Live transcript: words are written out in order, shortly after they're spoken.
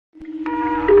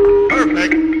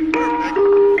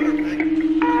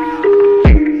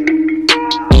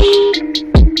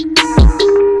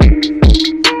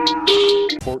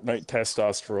Fortnite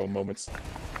testosterone moments.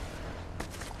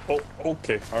 Oh,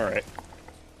 okay, alright.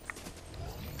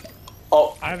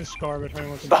 Oh. I have a scar between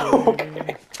what's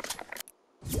Okay.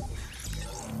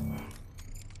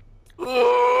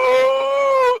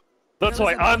 That's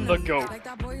why I'm the GOAT.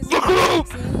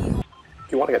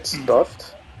 You want to get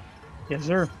stuffed? Yes,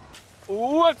 sir.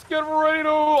 Let's get ready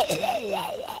to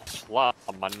slap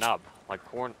on my knob like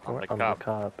corn on the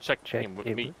cob. Check in with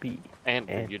me and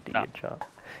do your job.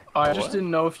 I just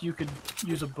didn't know if you could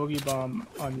use a boogie bomb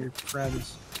on your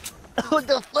friends. Oh,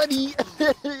 the funny!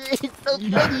 It's so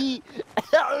funny!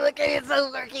 Oh, look at it,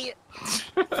 so quirky!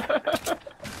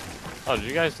 Oh, did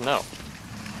you guys know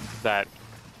that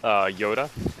Yoda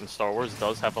in Star Wars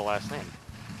does have a last name?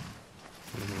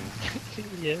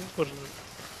 Yeah, what is it?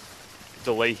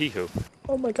 Delayhihu.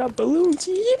 Oh my god, balloons,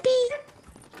 yippee!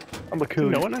 I'm a cool.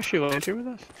 No one actually landed here with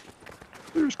us?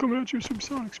 They're just coming at you at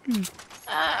supersonic speed.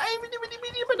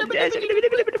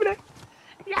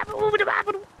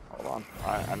 Hold on,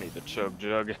 I need the chug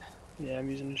jug. Yeah,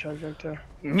 I'm using the chug jug too.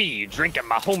 Me drinking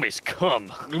my homies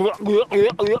cum.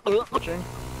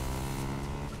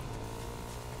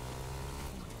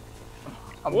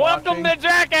 I'm Welcome watching. to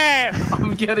Jackass!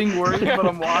 I'm getting worried, but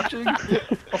I'm watching.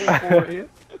 Oh boy.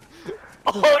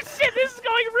 Oh shit, this is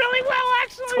going really well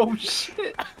actually! Oh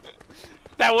shit.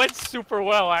 That went super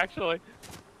well actually.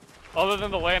 Other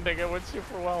than the landing, it went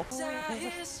super well.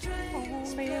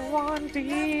 Only one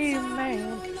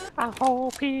demon. I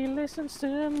hope he listens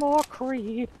to more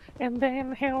Creed, and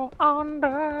then he'll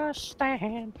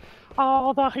understand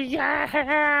all the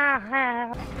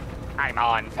yeah. I'm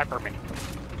on peppermint.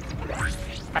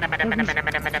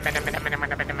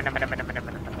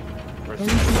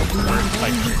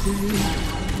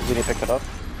 Did he pick it up?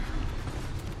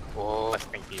 Oh,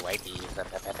 stinky whitey.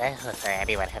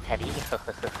 Anyone have petty?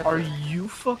 Are you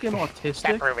fucking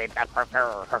autistic?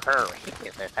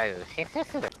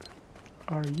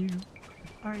 Are you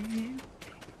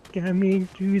coming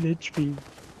to the tree?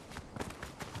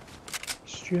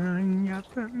 Strung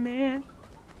up a man.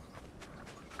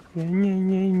 Yeah, yeah,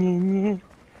 yeah, yeah, yeah.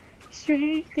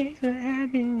 Straight things are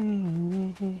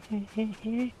happening.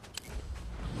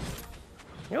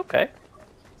 You okay?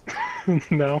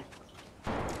 No.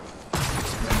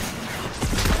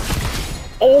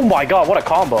 Oh my god, what a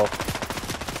combo! To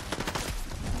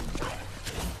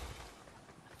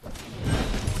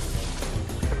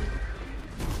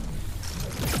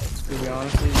be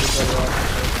honest with you, you're better off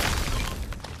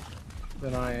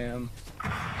than I am. I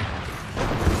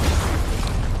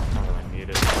really need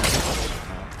it.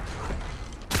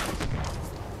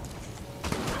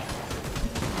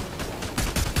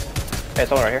 Hey,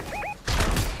 someone right here.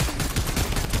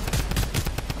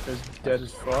 It's dead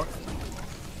as fuck.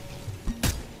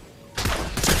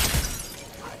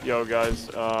 Yo guys,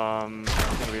 I'm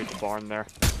gonna be at the barn there.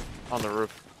 On the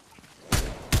roof.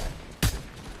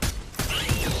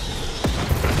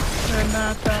 They're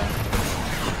not that.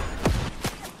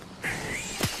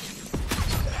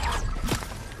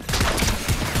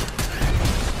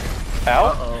 Ow?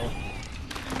 Uh-oh.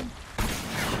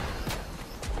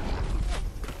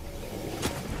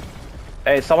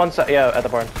 Hey, someone's yeah, at the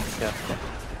barn. Yeah.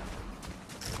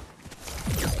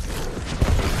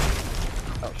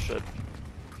 Oh shit.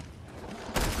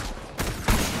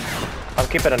 I'm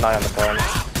keeping an eye on the barn.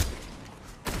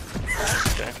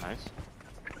 Okay, nice.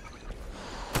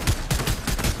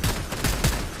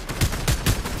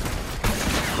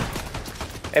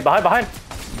 Hey, behind!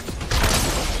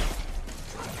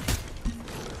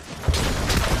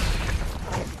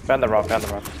 Found the rock.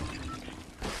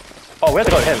 Oh, we have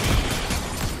to go to him.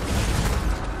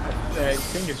 I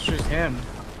think it's just him.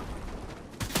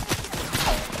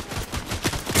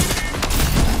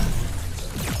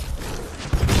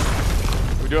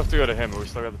 We do have to go to him, but we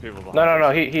still got the people behind.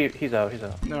 No, he's out.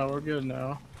 No, we're good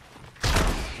now.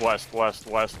 West,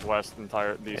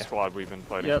 entire squad we've been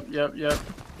fighting. Yep. Right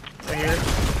here.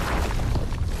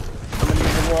 Somebody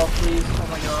need to walk, please. Oh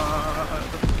my god.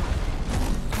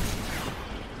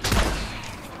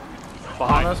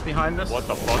 Behind us. What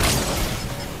the fuck? I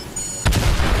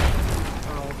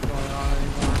don't know what's going on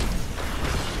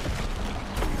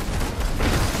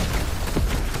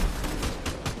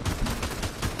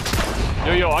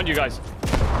anymore. Yo, on you guys.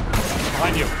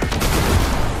 Behind you.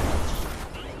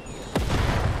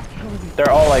 They're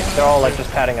all like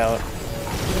just padding out.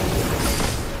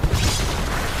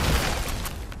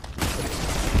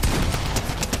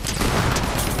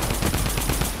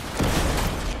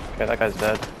 Okay, that guy's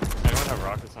dead. Anyone have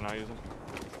rockets I'm not using?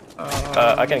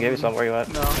 I can give you some. Where you at?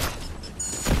 No.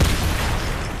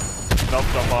 Nope,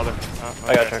 don't bother.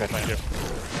 I got you. Thank you.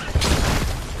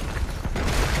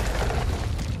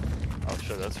 Oh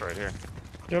shit, that's right here.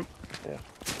 Yep. Yeah.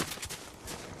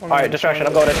 Alright, distraction,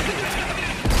 I'm going in.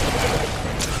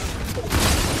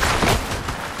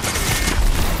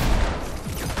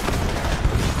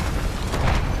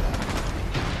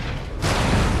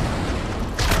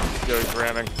 Yo, he's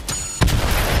ramming.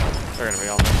 They're gonna be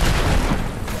on there.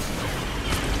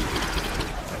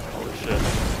 Holy shit.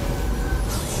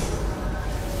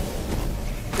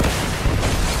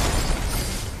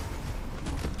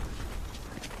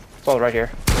 It's right here.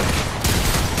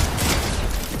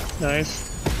 Nice.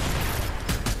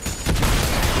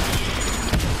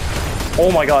 Oh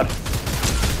my god.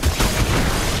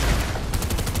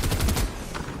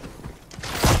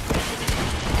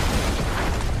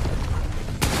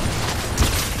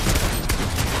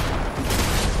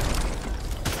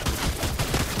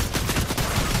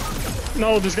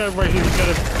 No, this guy right here, he's got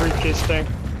a briefcase thing.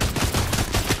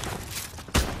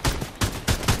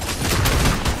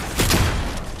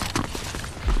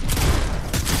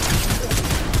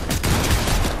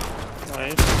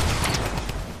 Nice.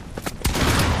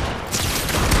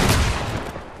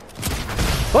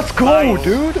 Let's go, Nice.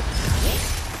 dude!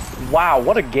 Wow,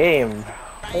 what a game.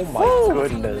 Oh my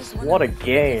goodness, what a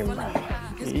game.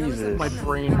 Jesus. My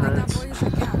brain hurts.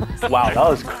 Wow, that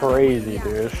was crazy,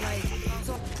 dude.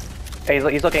 Hey,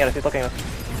 he's looking at us, he's looking at us.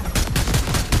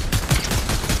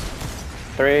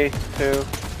 3, 2...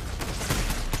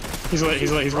 He's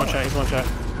one shot, he's one shot.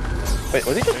 Wait,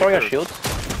 was he just throwing out shields?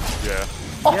 Yeah.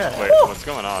 Oh, Yeah. Wait, what's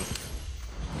going on?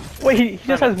 Wait, he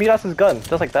just has Midas's gun,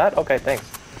 just like that? Okay, thanks.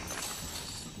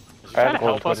 He's trying to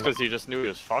help us because he just knew he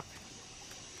was fucked.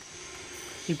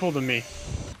 He pulled a me.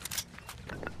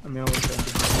 I mean, I was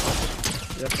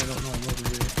definitely don't know what to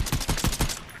do.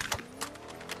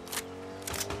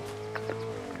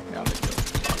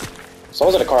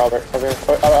 Someone's in a car, Albert. Over here.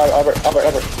 Albert.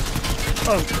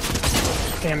 Oh,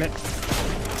 damn it.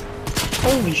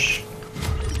 Holy sh...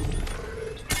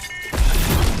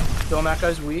 Feeling that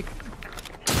guy's weak.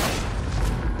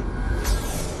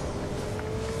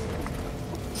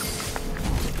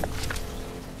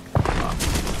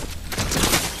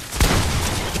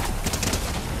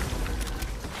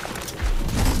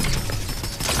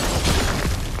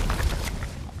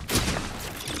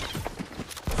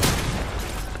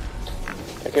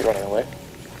 I keep running away.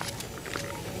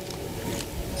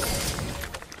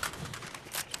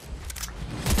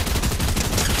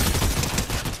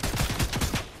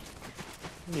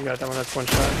 You got that one, that's one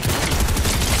shot.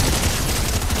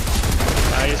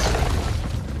 Nice.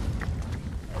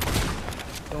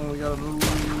 Oh, we gotta move.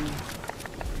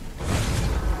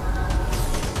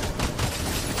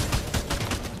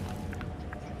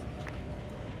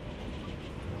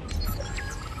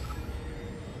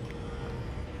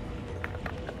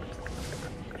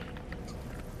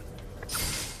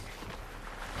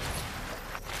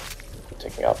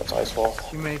 Taking off its ice wall.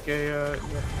 You make a, yeah.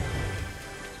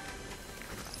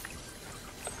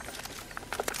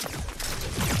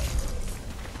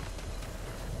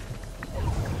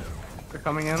 They're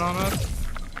coming in on us.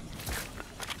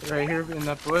 Right here in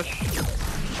that bush.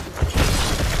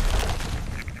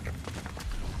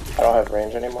 I don't have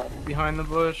range anymore. Behind the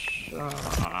bush.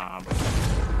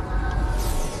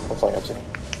 Hopefully I'm seeing.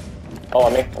 Oh,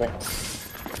 on me.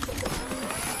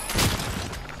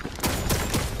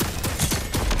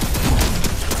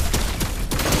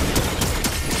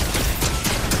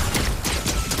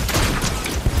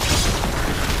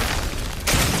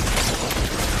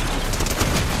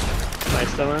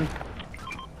 Nice, Dylan.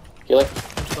 Healing.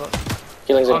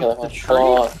 Healing's in, On healing. the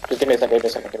Hold on. Just give me a second.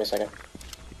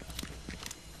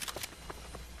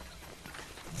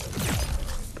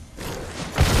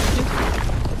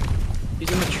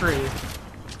 He's in the tree.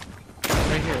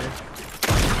 Right here.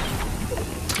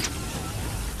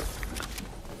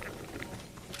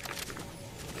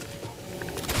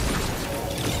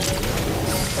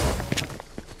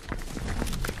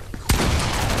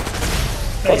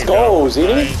 Let's go,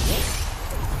 ZD!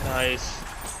 Nice.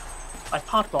 I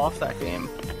popped off that game.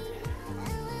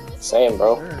 Same,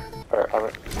 bro. Sure.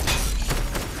 Alright.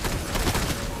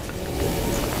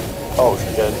 Oh,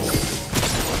 shit.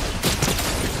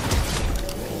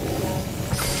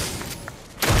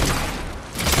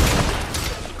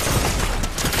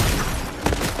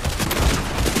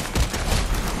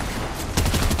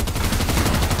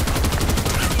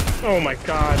 Oh my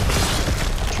god.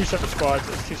 Two separate squads.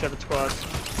 It's two separate squads.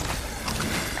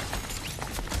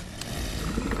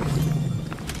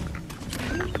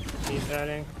 He's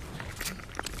heading.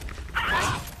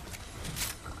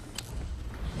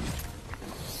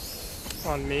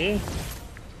 On me.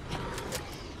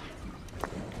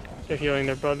 They're healing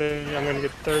their brother. I'm gonna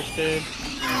get thirsted.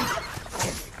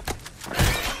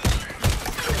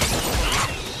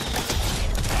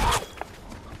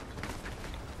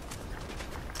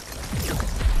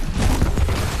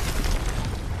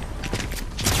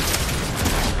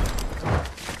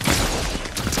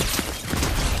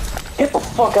 Get the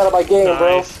fuck out of my game,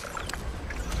 Nice.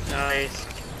 Nice.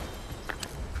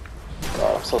 bro.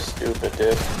 God, I'm so stupid,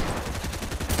 dude.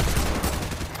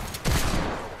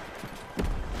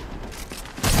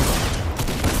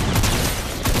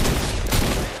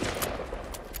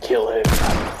 Kill him.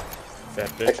 That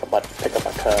bitch. Pick up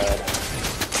my card.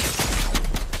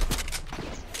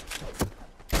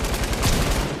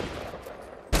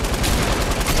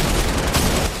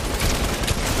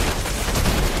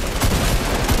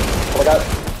 Oh my god.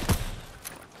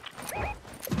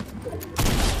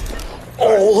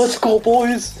 Oh, let's go,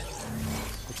 boys!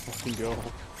 Let's fucking go.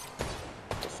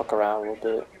 Fuck around a little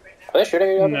bit. Are they shooting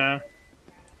at you? No.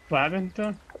 What happened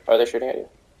though? Are they shooting at you?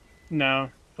 No,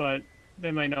 but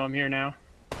they might know I'm here now.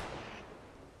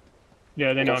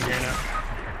 Yeah, they know I'm here now.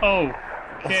 Oh,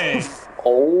 okay.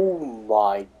 Oh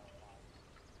my.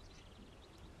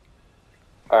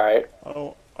 Alright. I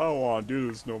don't want to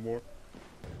do this no more.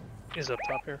 He's up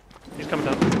top here. He's coming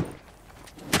down.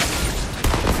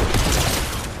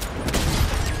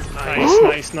 Nice.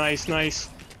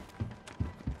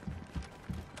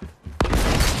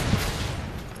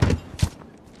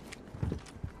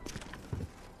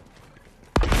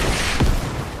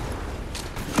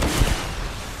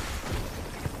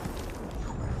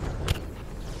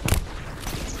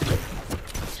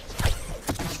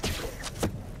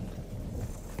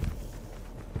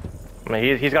 I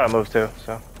mean, he's got to move too,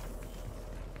 so.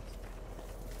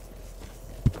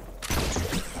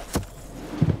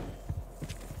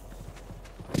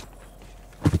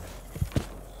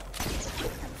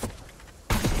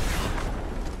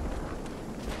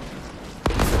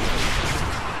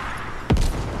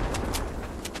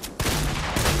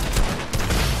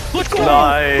 Let's go!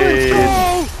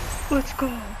 Nice! Let's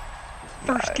go!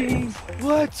 First game!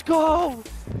 Let's go!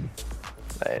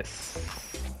 Nice.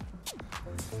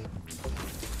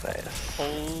 Nice.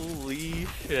 Holy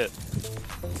shit.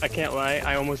 I can't lie,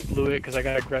 I almost blew it because I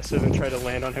got aggressive and tried to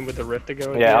land on him with the rift to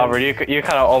go. Yeah, Albert, you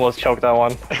kind of almost choked that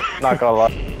one. Not gonna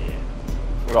lie.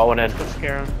 We're all in. Let's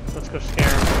scare him. Let's go scare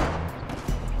him.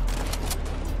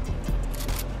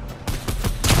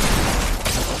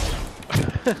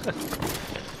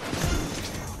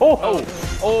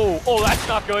 Oh, that's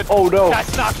not good. Oh no.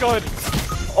 That's not good.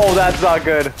 Oh, that's not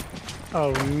good.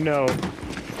 Oh no.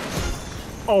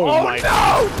 Oh my.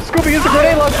 No! Scooby, use the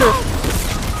grenade launcher!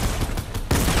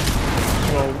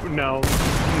 Oh no.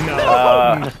 No.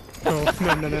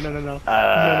 No.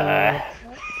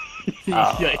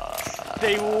 Yikes.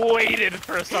 They waited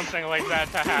for something like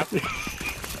that to happen.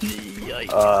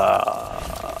 Yikes.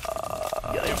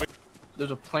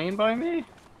 There's a plane by me?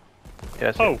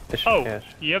 Yes. Oh, yes.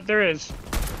 yep, there is.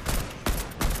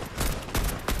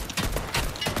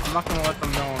 I'm not gonna let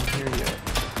them know I'm here yet.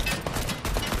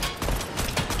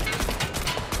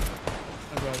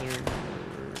 I'd rather...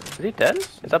 Is he dead?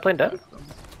 Is that plane dead?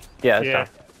 Yeah, it's Yeah. dead.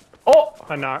 Oh!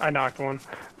 I knocked one.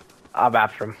 I'm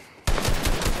after him.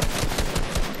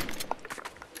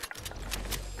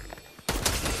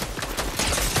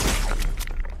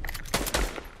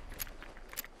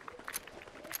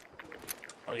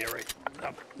 Oh yeah, right.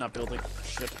 Not building.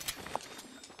 Shit.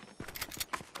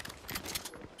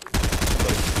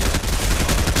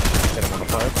 Hit him on the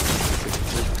 5.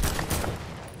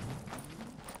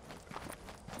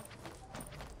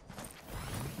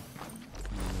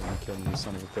 I'm killing you,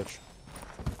 son of a bitch.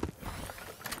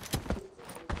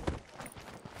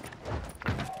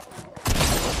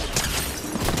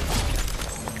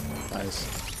 Nice.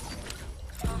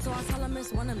 So I tell him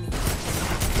it's one of me.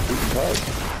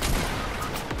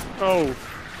 Oh.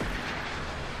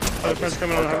 Other friend's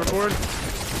coming on the hoverboard.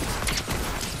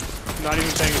 Not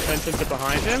even paying attention to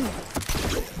behind him.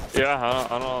 Yeah, I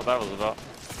don't know what that was about.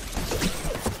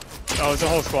 Oh, it's a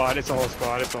whole squad. It's a whole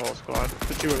squad.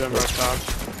 The two of them are up top.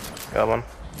 Got one.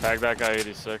 Tag that guy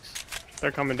 86.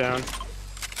 They're coming down.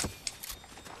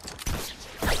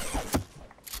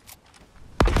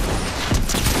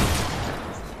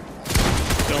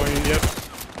 Dylan, yep.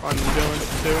 On Dylan,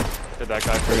 too. Did that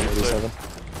guy for 86.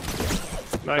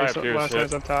 Nice, Pierce last hit.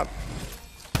 guy's up top.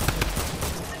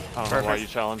 I don't know why you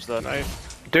challenged that. Nice.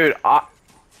 Dude,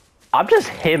 I'm just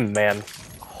him, man.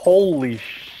 Holy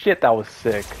shit, that was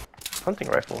sick. Hunting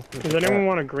rifle. Does anyone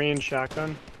want a green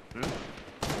shotgun?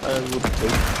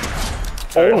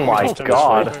 Oh my Damn.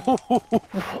 god.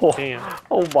 Damn.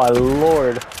 Oh my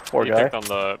lord. Poor He guy.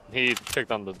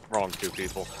 picked on the wrong two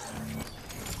people.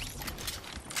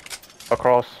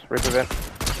 Across, Reaper vent.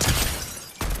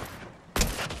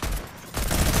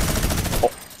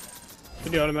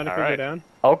 Did he automatically go Alright. down?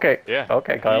 Okay. Yeah.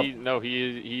 Okay, Kyle.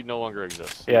 He no longer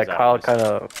exists. Yeah, He's out Kyle of this. kind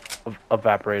of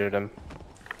evaporated him.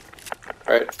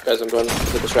 Alright, guys, I'm going to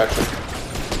the distraction.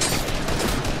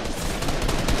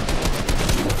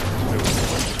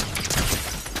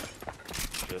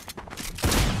 Shit.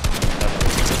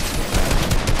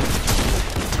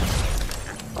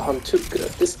 Oh, I'm too good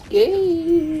at this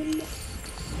game.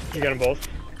 You got them both?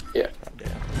 Yeah.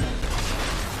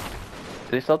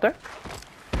 Is he still there?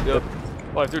 Yep.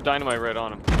 Oh, I threw dynamite right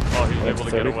on him. Oh, he was able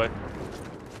to get 30. away.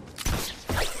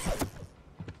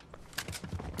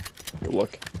 Good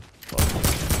luck.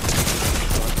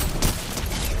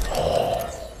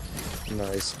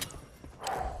 Nice.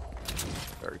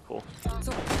 Very cool.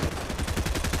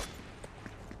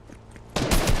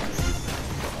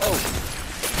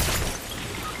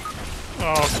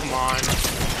 Oh, come on.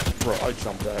 Bro, I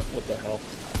jumped that. What the hell?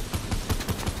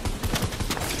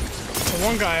 The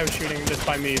one guy I was shooting just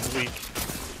by me is weak.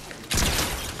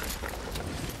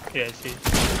 Yeah, I see.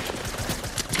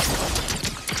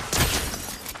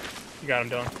 You got him,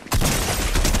 Dylan.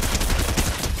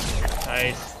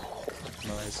 Nice.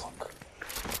 Nice.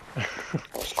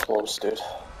 That was close, dude.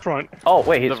 Front. Oh,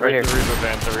 wait, he's right here. The reboot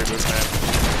van.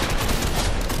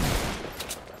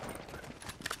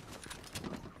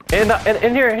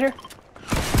 In here.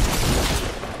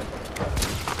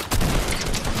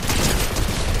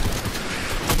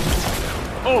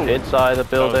 Oh! Inside the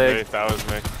building. That was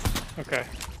me. Okay.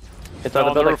 Inside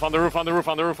the building. On the roof.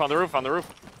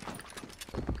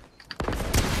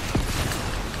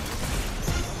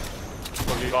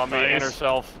 Boogie on me and Nice.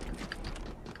 herself.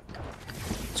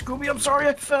 Scooby, I'm sorry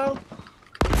I fell.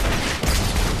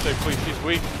 Say please, she's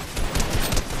weak.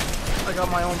 I got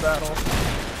my own battle.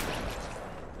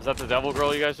 Is that the devil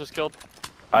girl you guys just killed?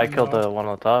 I killed the one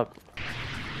on the top.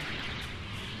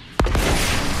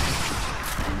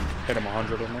 Hit him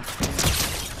 100 in there.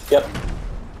 Yep.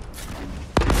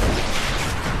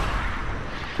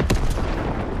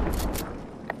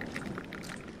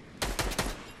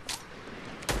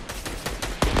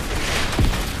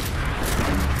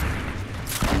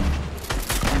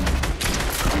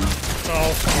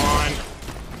 Oh, come on.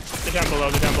 They're down below.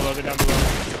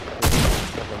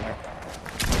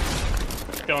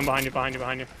 Dylan,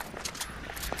 behind you.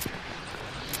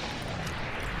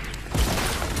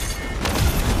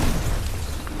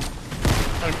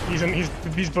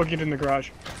 He's booking in the garage.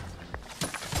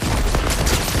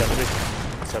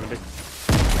 70.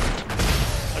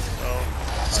 Let's go.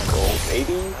 Let's go,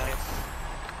 baby.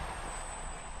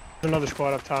 There's another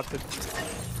squad up top that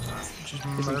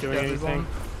isn't doing anything.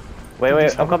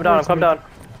 Wait, I'm coming down.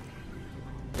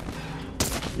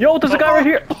 Yo, there's a guy right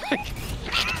here!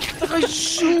 That guy's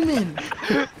zooming.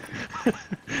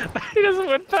 He doesn't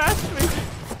went past me.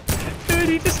 Dude,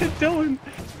 he just hit Dylan.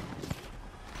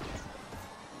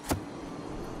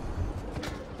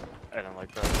 I don't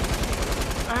like that.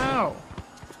 Ow.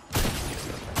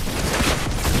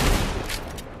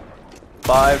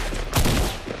 5.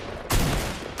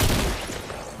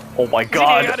 Oh my Zini,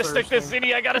 god! I gotta stick this.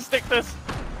 Zini, I gotta stick this.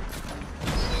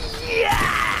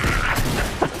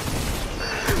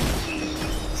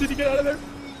 Zini, get out of there.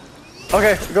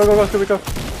 Okay, go, Scooby, go.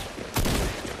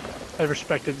 I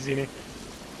respected Zini.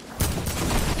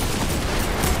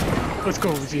 Let's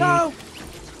go, Zini. No.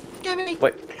 Give me.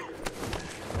 Wait.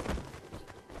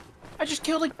 I just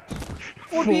killed like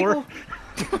 4 people.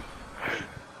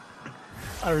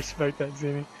 I respect that,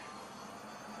 Zini.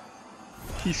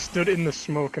 He stood in the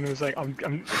smoke and was like, I'm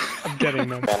getting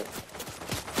them.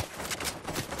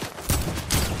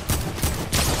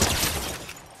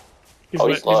 Oh,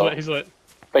 he's low. He's lit.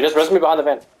 Wait, just rest me behind the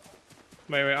van.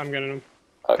 Wait, I'm getting him.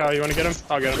 Okay. Kyle, you wanna get him?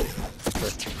 I'll get him.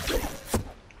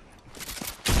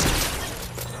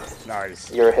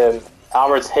 Nice. You're him.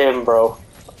 Albert's him, bro.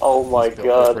 Oh my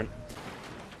god.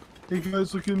 Hey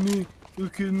guys, look at me.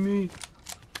 Look at me.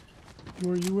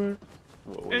 Where you at?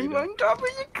 I'm on top of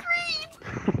the creep.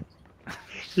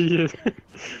 He is.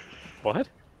 What?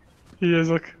 He is,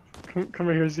 look. Come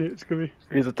right here, Scooby.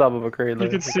 He's the top of a crate. You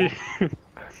can see.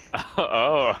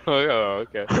 Oh,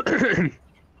 okay.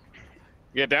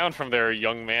 Get down from there,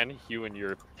 young man. You and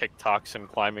your TikToks and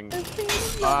climbing.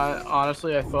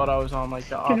 Honestly, I thought I was on like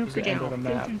the opposite end of the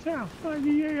map. Get down. Oh,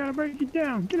 you gotta break it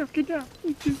down. Get up. Get down.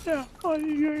 Oh,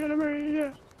 you gotta break it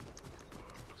down.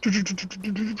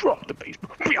 Drop the bass.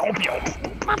 That's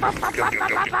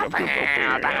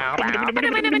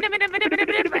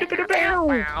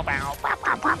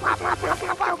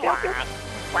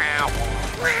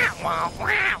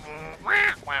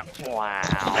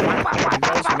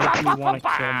making me want to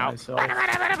kill myself.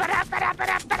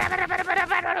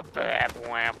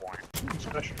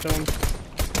 Special tones.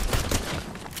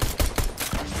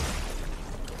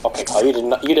 Okay, Kyle,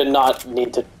 you did not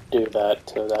need to do that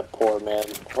to that poor man.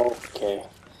 Okay.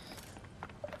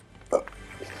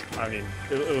 I mean,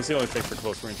 it was the only thing for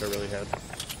close range I really had.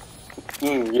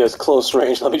 Yes, close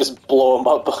range. Let me just blow him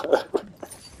up.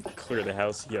 Clear the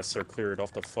house. Yes, sir. Clear it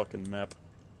off the fucking map.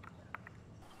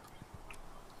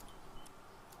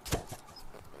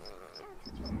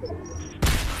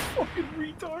 Fucking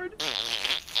retard.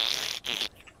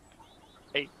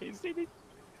 Hey, see me?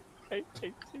 Hey,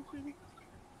 see me?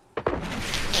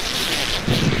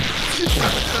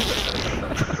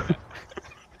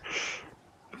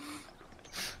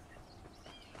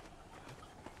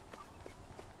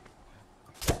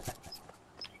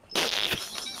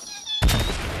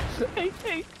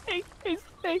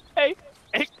 Hey.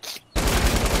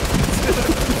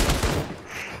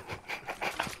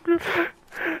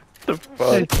 The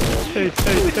fuck? Hey.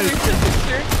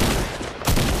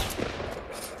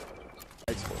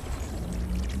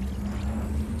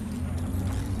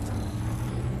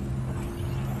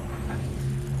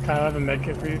 Kyle, I have a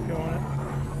medkit for you if you want it.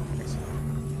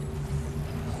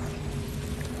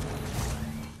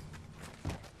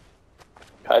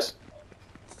 Guys,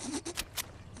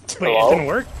 Wait, Hello? it didn't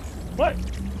work? What?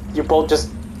 you both just...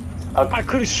 I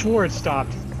could have swore it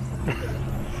stopped.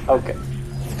 Okay.